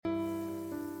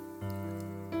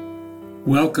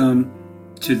Welcome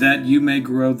to That You May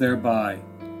Grow Thereby,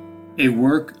 a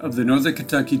work of the Northern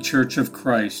Kentucky Church of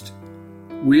Christ.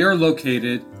 We are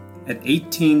located at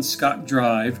 18 Scott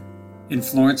Drive in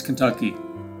Florence, Kentucky.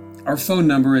 Our phone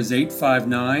number is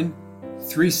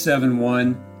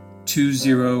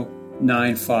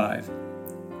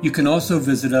 859-371-2095. You can also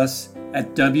visit us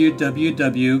at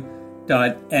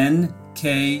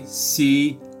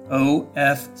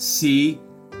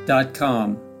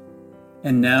www.nkcofc.com.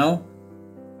 And now,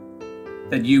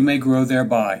 that you may grow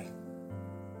thereby.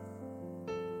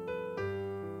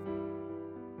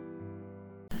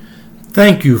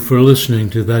 Thank you for listening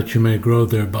to That You May Grow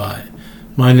Thereby.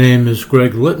 My name is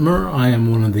Greg Littmer. I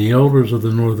am one of the elders of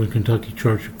the Northern Kentucky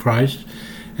Church of Christ,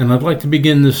 and I'd like to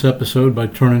begin this episode by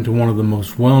turning to one of the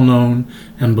most well-known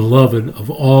and beloved of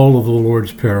all of the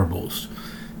Lord's parables.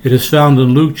 It is found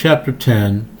in Luke chapter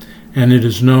 10, and it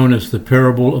is known as the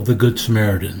parable of the Good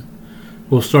Samaritan.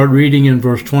 We'll start reading in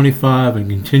verse 25 and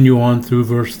continue on through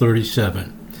verse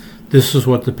 37. This is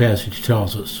what the passage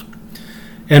tells us.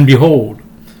 And behold,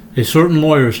 a certain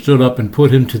lawyer stood up and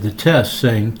put him to the test,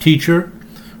 saying, Teacher,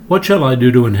 what shall I do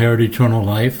to inherit eternal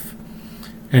life?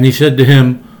 And he said to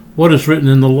him, What is written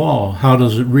in the law? How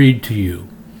does it read to you?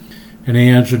 And he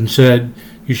answered and said,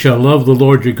 You shall love the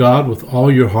Lord your God with all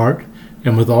your heart,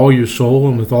 and with all your soul,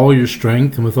 and with all your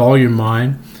strength, and with all your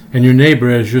mind, and your neighbor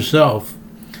as yourself.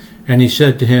 And he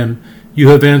said to him, You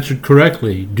have answered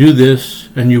correctly. Do this,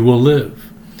 and you will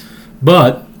live.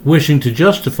 But, wishing to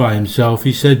justify himself,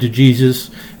 he said to Jesus,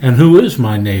 And who is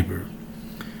my neighbor?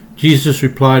 Jesus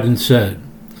replied and said,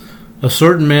 A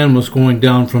certain man was going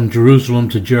down from Jerusalem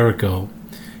to Jericho,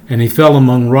 and he fell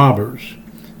among robbers,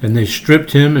 and they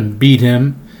stripped him and beat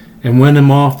him, and went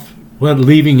him off,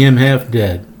 leaving him half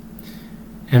dead.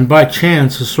 And by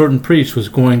chance a certain priest was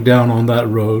going down on that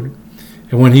road,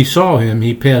 and when he saw him,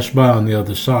 he passed by on the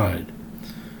other side.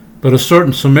 But a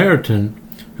certain Samaritan,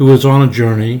 who was on a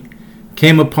journey,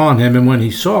 came upon him, and when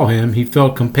he saw him, he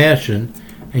felt compassion,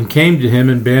 and came to him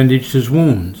and bandaged his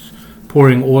wounds,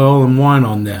 pouring oil and wine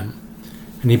on them.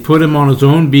 And he put him on his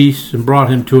own beast, and brought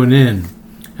him to an inn,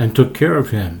 and took care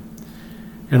of him.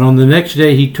 And on the next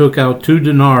day he took out 2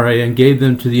 denarii, and gave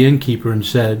them to the innkeeper, and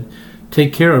said,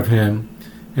 Take care of him,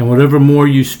 and whatever more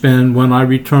you spend, when I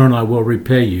return I will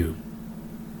repay you.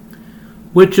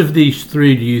 Which of these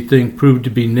 3 do you think proved to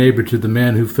be neighbor to the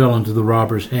man who fell into the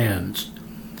robber's hands?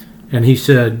 And he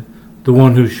said, The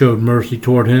one who showed mercy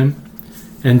toward him.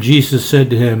 And Jesus said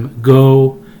to him,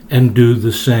 Go and do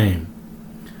the same.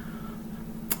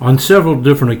 On several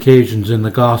different occasions in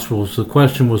the Gospels, the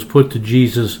question was put to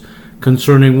Jesus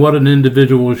concerning what an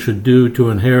individual should do to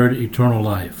inherit eternal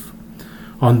life.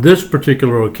 On this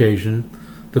particular occasion,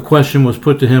 the question was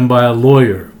put to him by a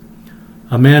lawyer,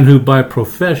 a man who by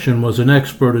profession was an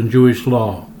expert in Jewish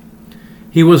law.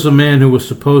 He was a man who was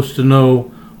supposed to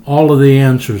know all of the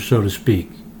answers, so to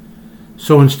speak.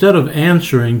 So instead of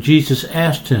answering, Jesus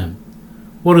asked him,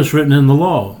 What is written in the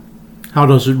law? How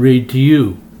does it read to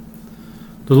you?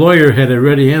 The lawyer had a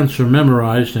ready answer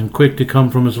memorized and quick to come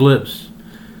from his lips.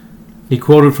 He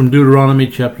quoted from Deuteronomy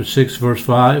chapter 6, verse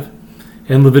 5,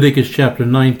 and Leviticus chapter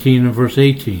 19 and verse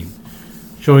 18,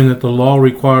 showing that the law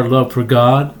required love for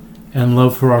God and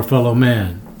love for our fellow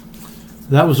man.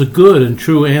 That was a good and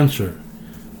true answer.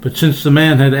 But since the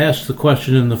man had asked the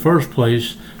question in the first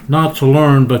place, not to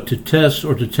learn but to test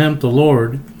or to tempt the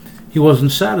Lord, he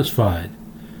wasn't satisfied.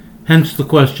 Hence the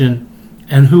question,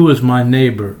 And who is my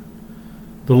neighbor?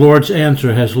 The Lord's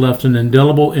answer has left an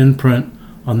indelible imprint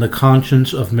on the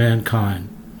conscience of mankind.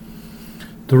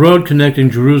 The road connecting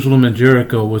Jerusalem and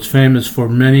Jericho was famous for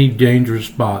many dangerous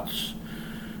spots.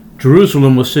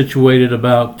 Jerusalem was situated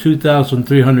about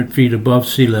 2,300 feet above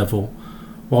sea level,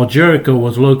 while Jericho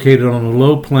was located on a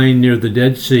low plain near the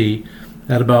Dead Sea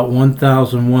at about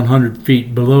 1,100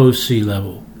 feet below sea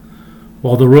level.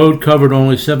 While the road covered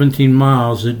only 17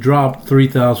 miles, it dropped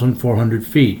 3,400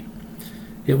 feet.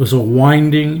 It was a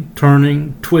winding,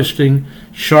 turning, twisting,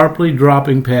 sharply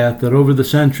dropping path that over the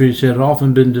centuries had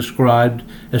often been described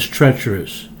as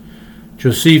treacherous.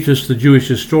 Josephus, the Jewish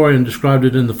historian, described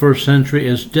it in the 1st century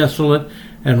as desolate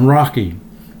and rocky,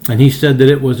 and he said that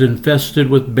it was infested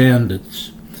with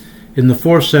bandits. In the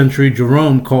 4th century,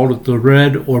 Jerome called it the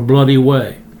Red or Bloody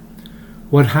Way.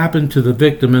 What happened to the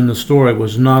victim in the story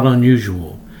was not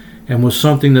unusual, and was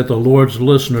something that the Lord's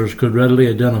listeners could readily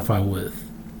identify with.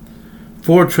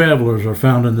 4 travelers are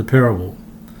found in the parable.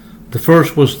 The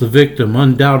first was the victim,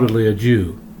 undoubtedly a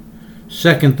Jew.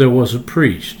 Second, there was a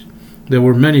priest. There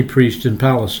were many priests in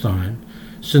Palestine.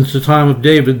 Since the time of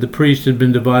David, the priests had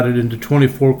been divided into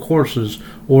 24 courses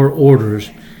or orders,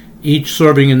 each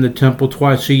serving in the temple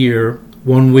twice a year,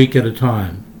 1 week at a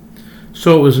time.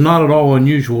 So it was not at all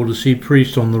unusual to see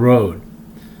priests on the road.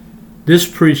 This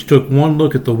priest took one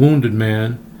look at the wounded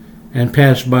man and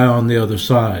passed by on the other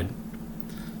side.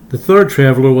 The third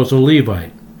traveler was a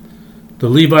Levite. The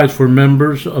Levites were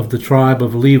members of the tribe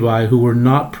of Levi who were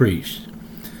not priests.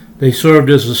 They served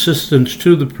as assistants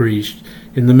to the priest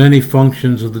in the many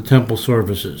functions of the temple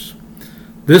services.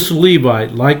 This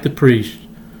Levite, like the priest,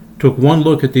 took one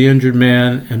look at the injured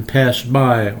man and passed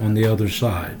by on the other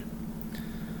side.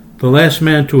 The last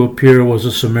man to appear was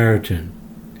a Samaritan.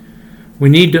 We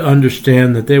need to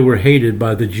understand that they were hated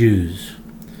by the Jews,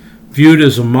 viewed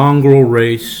as a mongrel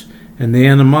race, and the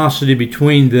animosity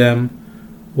between them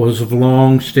was of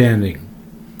long standing.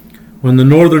 When the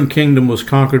northern kingdom was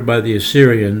conquered by the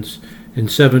Assyrians in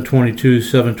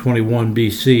 722-721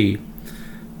 BC,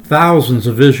 thousands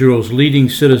of Israel's leading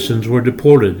citizens were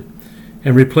deported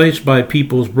and replaced by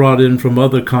peoples brought in from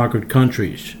other conquered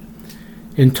countries.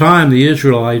 In time, the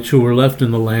Israelites who were left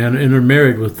in the land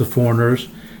intermarried with the foreigners,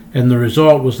 and the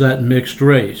result was that mixed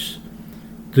race.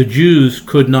 The Jews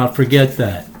could not forget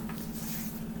that.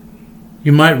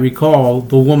 You might recall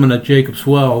the woman at Jacob's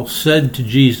well said to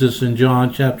Jesus in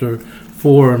John chapter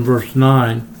 4 and verse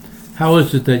 9, "How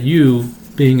is it that you,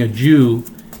 being a Jew,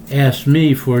 ask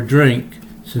me for a drink,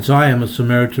 since I am a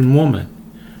Samaritan woman?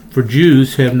 For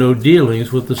Jews have no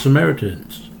dealings with the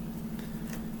Samaritans."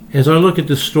 As I look at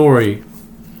this story,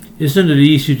 isn't it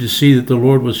easy to see that the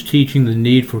Lord was teaching the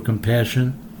need for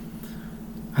compassion?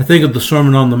 I think of the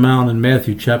Sermon on the Mount in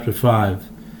Matthew chapter 5,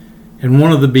 and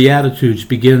one of the Beatitudes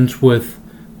begins with,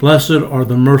 "Blessed are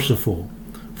the merciful,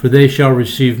 for they shall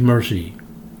receive mercy."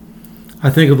 I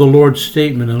think of the Lord's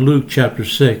statement in Luke chapter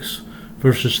 6,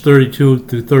 verses 32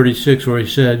 through 36, where he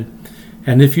said,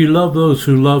 "And if you love those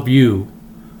who love you,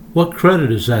 what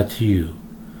credit is that to you?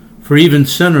 For even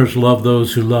sinners love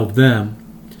those who love them.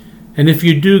 And if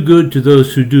you do good to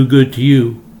those who do good to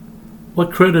you,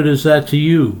 what credit is that to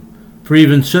you? For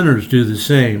even sinners do the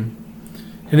same.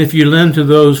 And if you lend to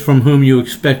those from whom you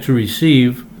expect to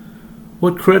receive,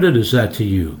 what credit is that to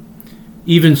you?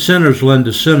 Even sinners lend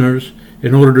to sinners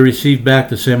in order to receive back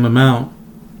the same amount.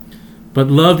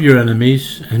 But love your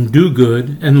enemies, and do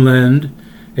good, and lend,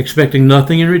 expecting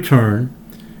nothing in return,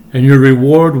 and your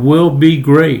reward will be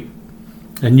great,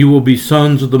 and you will be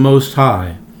sons of the Most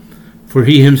High, for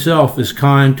he himself is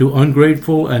kind to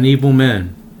ungrateful and evil men.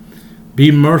 Be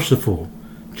merciful,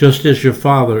 just as your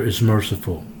Father is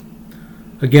merciful."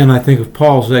 Again, I think of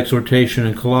Paul's exhortation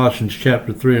in Colossians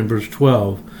chapter 3 and verse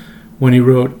 12, when he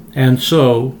wrote, "And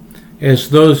so, as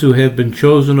those who have been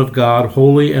chosen of God,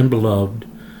 holy and beloved,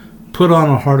 put on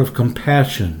a heart of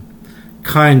compassion,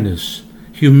 kindness,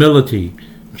 humility,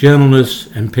 gentleness,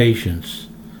 and patience."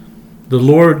 The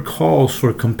Lord calls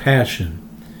for compassion.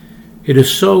 It is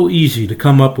so easy to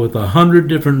come up with 100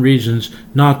 different reasons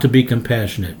not to be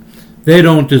compassionate. They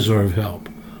don't deserve help.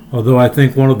 Although I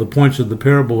think one of the points of the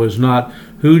parable is not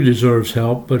who deserves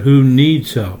help, but who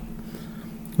needs help.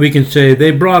 We can say,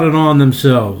 they brought it on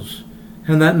themselves,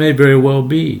 and that may very well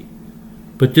be.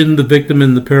 But didn't the victim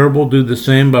in the parable do the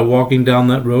same by walking down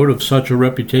that road of such a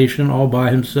reputation all by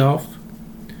himself?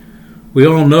 We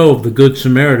all know of the Good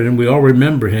Samaritan, we all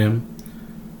remember him,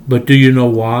 but do you know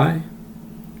why?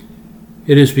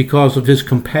 It is because of his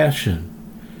compassion,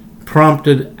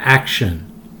 prompted action.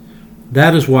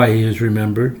 That is why he is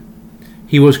remembered.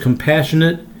 He was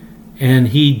compassionate, and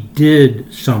he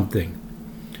did something.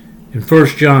 In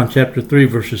 1 John chapter 3,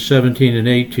 verses 17 and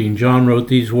 18, John wrote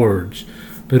these words,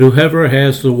 "But whoever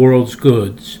has the world's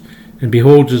goods, and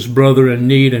beholds his brother in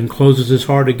need, and closes his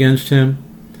heart against him,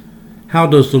 how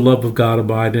does the love of God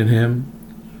abide in him?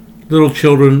 Little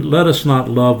children, let us not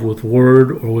love with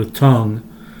word or with tongue,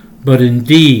 but in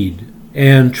deed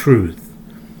and truth."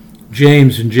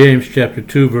 James in James chapter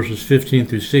 2 verses 15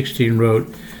 through 16 wrote,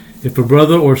 "If a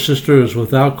brother or sister is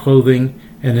without clothing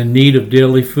and in need of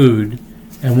daily food,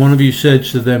 and one of you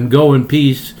says to them, 'Go in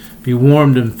peace, be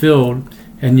warmed and filled,'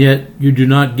 and yet you do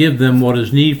not give them what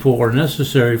is needful or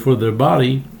necessary for their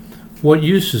body, what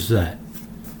use is that?"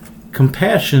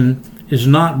 Compassion is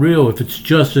not real if it's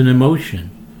just an emotion.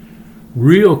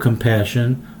 Real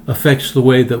compassion affects the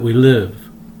way that we live.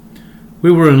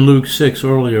 We were in Luke 6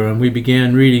 earlier, and we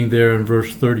began reading there in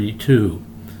verse 32.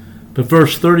 But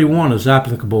verse 31 is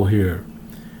applicable here.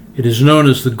 It is known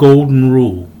as the Golden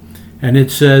Rule, and it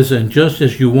says, "And just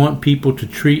as you want people to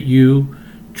treat you,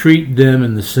 treat them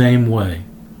in the same way."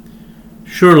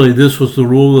 Surely this was the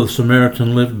rule the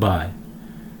Samaritan lived by.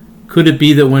 Could it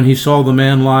be that when he saw the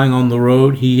man lying on the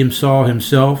road, he saw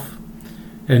himself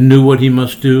and knew what he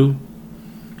must do?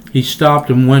 He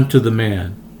stopped and went to the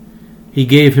man. He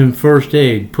gave him first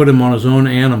aid, put him on his own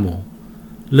animal,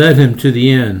 led him to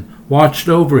the inn, watched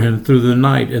over him through the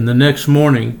night, and the next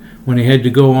morning, when he had to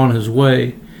go on his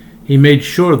way, he made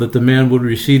sure that the man would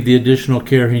receive the additional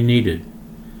care he needed.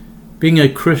 Being a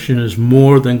Christian is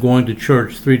more than going to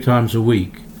church 3 times a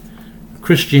week.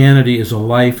 Christianity is a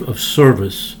life of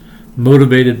service,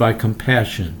 motivated by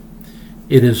compassion.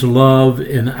 It is love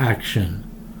in action.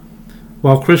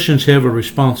 While Christians have a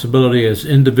responsibility as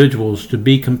individuals to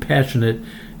be compassionate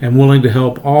and willing to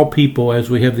help all people as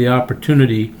we have the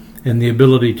opportunity and the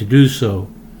ability to do so,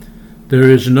 there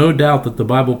is no doubt that the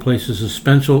Bible places a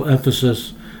special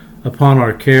emphasis upon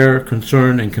our care,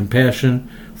 concern, and compassion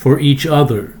for each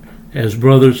other as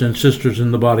brothers and sisters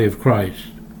in the body of Christ.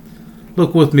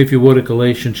 Look with me, if you would, at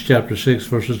Galatians chapter 6,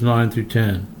 verses 9 through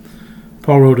 10.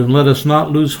 Paul wrote, "And let us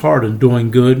not lose heart in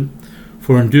doing good,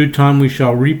 for in due time we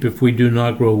shall reap if we do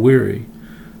not grow weary.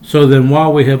 So then,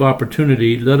 while we have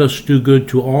opportunity, let us do good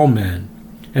to all men,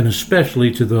 and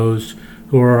especially to those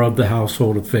who are of the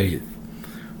household of faith."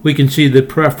 We can see that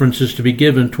preference is to be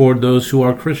given toward those who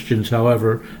are Christians,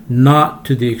 however, not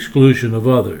to the exclusion of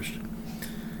others.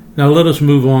 Now let us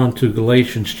move on to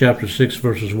Galatians chapter 6,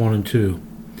 verses 1 and 2.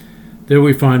 There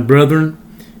we find, "Brethren,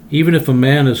 even if a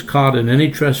man is caught in any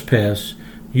trespass,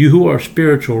 you who are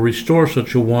spiritual, restore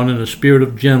such a one in a spirit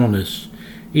of gentleness,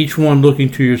 each one looking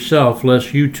to yourself,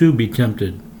 lest you too be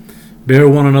tempted. Bear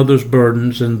one another's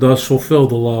burdens, and thus fulfill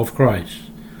the law of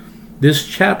Christ." This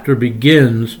chapter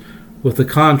begins with the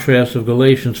contrast of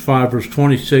Galatians 5, verse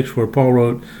 26, where Paul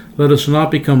wrote, "Let us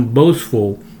not become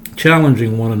boastful,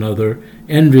 challenging one another,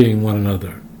 envying one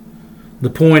another." The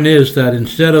point is that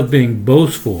instead of being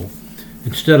boastful,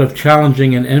 instead of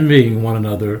challenging and envying one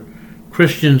another,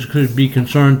 Christians could be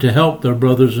concerned to help their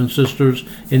brothers and sisters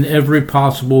in every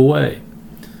possible way.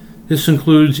 This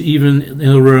includes even in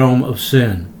the realm of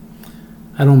sin.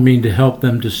 I don't mean to help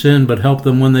them to sin, but help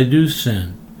them when they do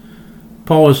sin.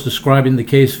 Paul is describing the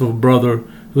case of a brother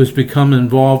who has become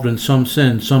involved in some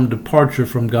sin, some departure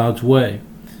from God's way.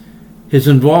 His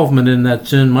involvement in that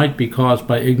sin might be caused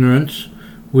by ignorance,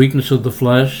 weakness of the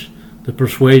flesh, the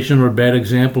persuasion or bad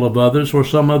example of others, or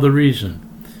some other reason.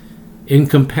 In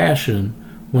compassion,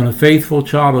 when a faithful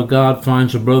child of God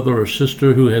finds a brother or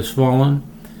sister who has fallen,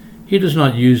 he does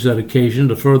not use that occasion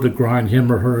to further grind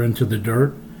him or her into the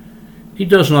dirt. He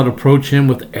does not approach him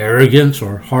with arrogance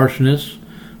or harshness,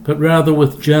 but rather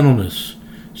with gentleness,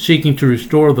 seeking to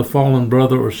restore the fallen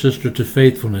brother or sister to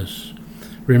faithfulness.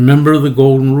 Remember the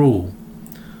golden rule.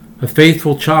 A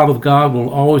faithful child of God will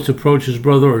always approach his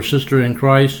brother or sister in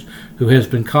Christ who has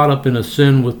been caught up in a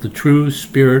sin with the true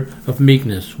spirit of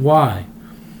meekness. Why?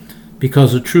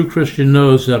 Because a true Christian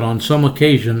knows that on some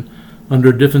occasion, under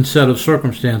a different set of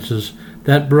circumstances,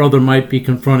 that brother might be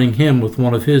confronting him with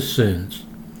one of his sins.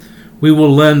 We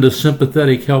will lend a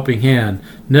sympathetic helping hand,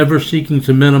 never seeking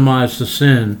to minimize the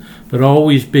sin, but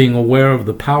always being aware of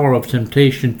the power of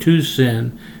temptation to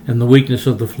sin and the weakness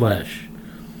of the flesh.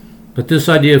 But this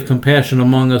idea of compassion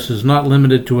among us is not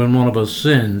limited to when one of us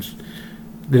sins.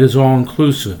 It is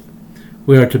all-inclusive.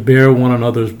 We are to bear one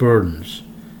another's burdens.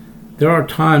 There are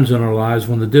times in our lives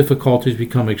when the difficulties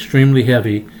become extremely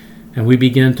heavy and we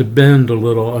begin to bend a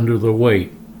little under their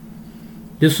weight.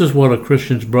 This is what a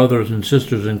Christian's brothers and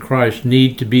sisters in Christ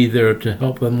need to be there to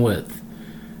help them with.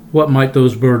 What might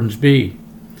those burdens be?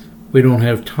 We don't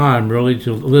have time really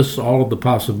to list all of the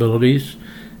possibilities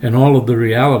and all of the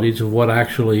realities of what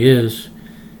actually is.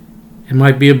 It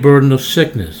might be a burden of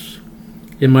sickness.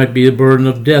 It might be a burden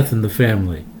of death in the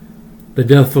family. The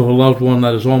death of a loved one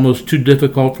that is almost too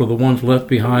difficult for the ones left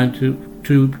behind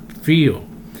to feel.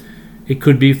 It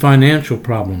could be financial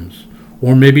problems,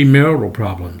 or maybe marital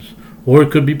problems, or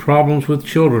it could be problems with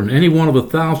children, any one of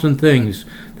 1,000 things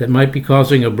that might be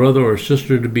causing a brother or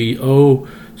sister to be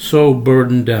so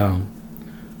burdened down.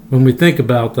 When we think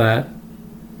about that,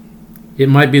 it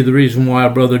might be the reason why a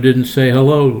brother didn't say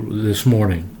hello this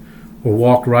morning, or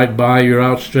walk right by your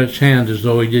outstretched hand as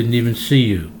though he didn't even see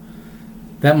you.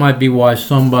 That might be why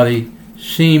somebody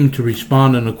seemed to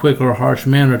respond in a quick or harsh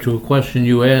manner to a question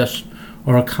you asked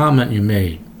or a comment you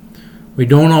made. We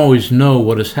don't always know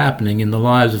what is happening in the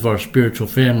lives of our spiritual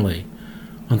family.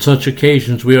 On such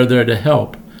occasions, we are there to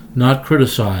help, not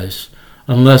criticize,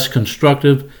 unless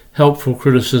constructive, helpful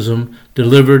criticism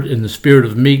delivered in the spirit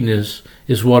of meekness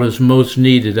is what is most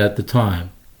needed at the time.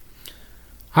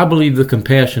 I believe the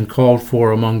compassion called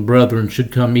for among brethren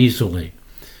should come easily.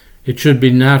 It should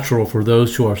be natural for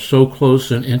those who are so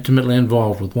close and intimately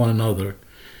involved with one another.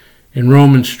 In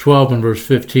Romans 12 and verse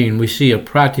 15, we see a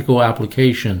practical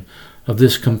application of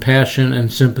this compassion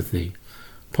and sympathy.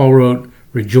 Paul wrote,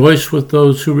 "Rejoice with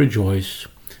those who rejoice,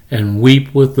 and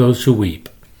weep with those who weep."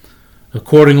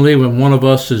 Accordingly, when one of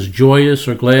us is joyous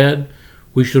or glad,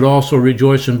 we should also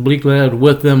rejoice and be glad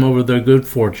with them over their good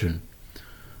fortune.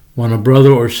 When a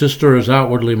brother or sister is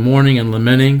outwardly mourning and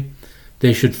lamenting,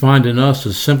 they should find in us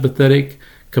a sympathetic,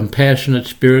 compassionate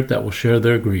spirit that will share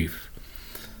their grief.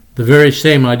 The very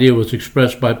same idea was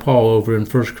expressed by Paul over in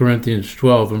 1 Corinthians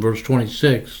 12 and verse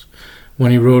 26,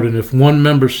 when he wrote, "And if one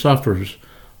member suffers,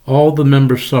 all the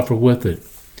members suffer with it.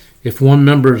 If one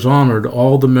member is honored,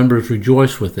 all the members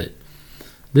rejoice with it.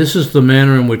 This is the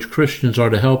manner in which Christians are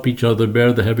to help each other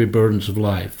bear the heavy burdens of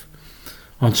life."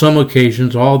 On some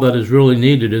occasions, all that is really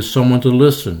needed is someone to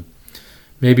listen,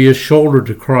 maybe a shoulder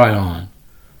to cry on.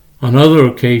 On other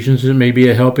occasions, it may be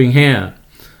a helping hand,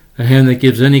 a hand that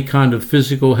gives any kind of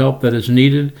physical help that is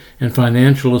needed and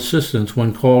financial assistance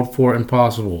when called for and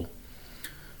possible.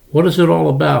 What is it all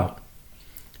about?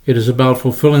 It is about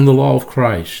fulfilling the law of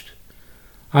Christ.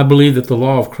 I believe that the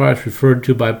law of Christ referred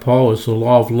to by Paul is the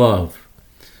law of love.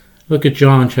 Look at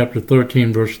John chapter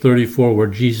 13, verse 34, where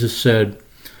Jesus said,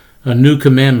 "A new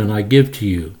commandment I give to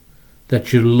you,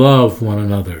 that you love one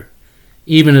another,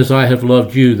 even as I have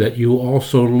loved you, that you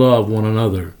also love one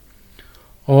another."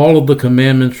 All of the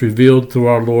commandments revealed through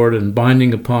our Lord and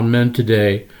binding upon men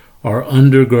today are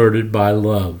undergirded by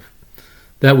love.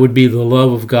 That would be the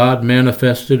love of God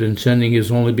manifested in sending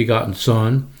his only begotten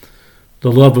Son,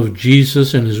 the love of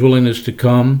Jesus and his willingness to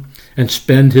come and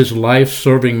spend his life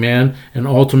serving man and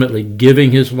ultimately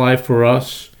giving his life for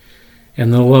us,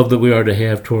 and the love that we are to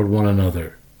have toward one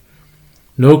another.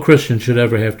 No Christian should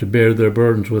ever have to bear their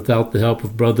burdens without the help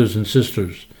of brothers and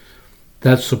sisters.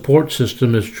 That support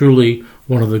system is truly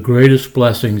one of the greatest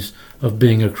blessings of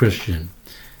being a Christian.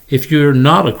 If you're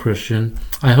not a Christian,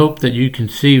 I hope that you can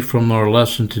see from our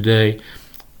lesson today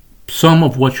some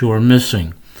of what you are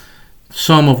missing,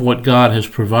 some of what God has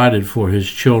provided for his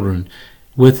children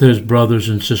with his brothers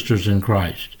and sisters in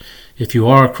Christ. If you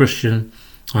are a Christian,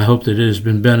 I hope that it has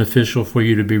been beneficial for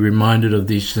you to be reminded of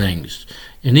these things.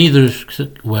 In either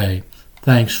way,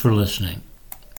 thanks for listening.